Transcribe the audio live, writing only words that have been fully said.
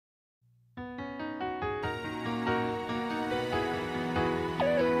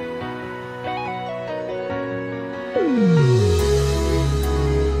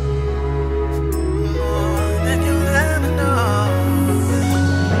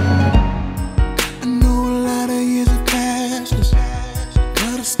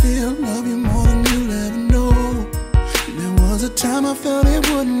Time I felt it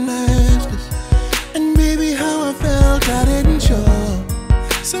wouldn't last, and baby, how I felt I didn't show.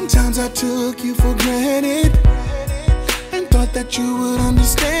 Sometimes I took you for granted and thought that you would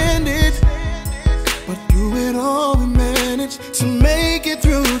understand it, but through it all we managed to make it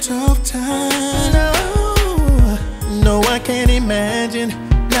through tough times. No, I can't imagine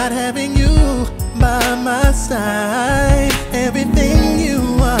not having you by my side. Everything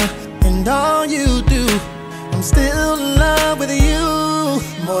you are and all you do, I'm still in love with you,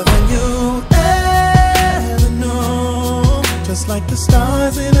 more than you ever know. Just like the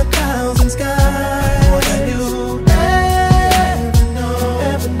stars in 1,000 skies, more than you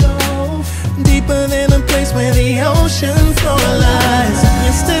ever know. Deeper than a place where the ocean floor lies.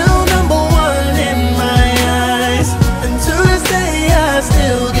 You're still #1 in my eyes, and to this day I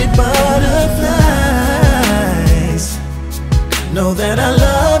still get butterflies. Know that I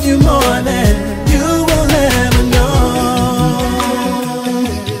love you more than you will ever know.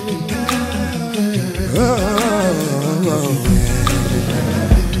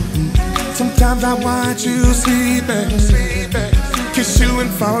 Sometimes I watch you sleeping, kiss you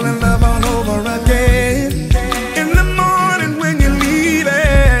and fall in love all over again. In the morning when you're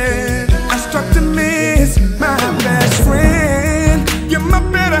leaving, I start to miss my best friend. You're my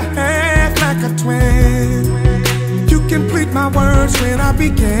better half, like a twin. You complete my words when I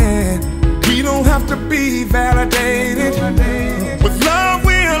begin. We don't have to be validated. With love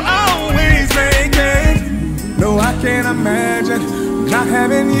we'll always make it. No, I can't imagine not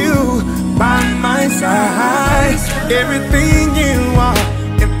having you by my side. Everything you are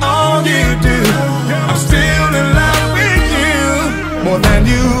and all you do, I'm still in love with you, more than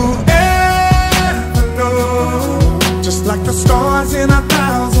you ever know. Just like the stars in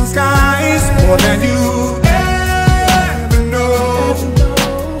 1,000 skies, more than you ever know.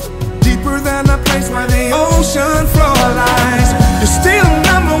 Deeper than the place where the ocean floor lies. You're still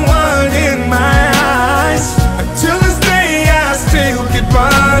 #1 in my eyes. Until this day I still get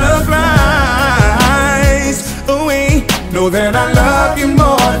butterflies. Oh wait, know that I love you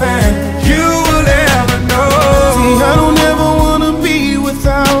more than you will ever know. See, I don't ever wanna be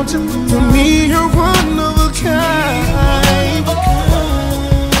without you. For me, you're one of a kind.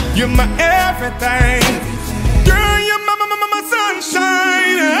 You're my everything.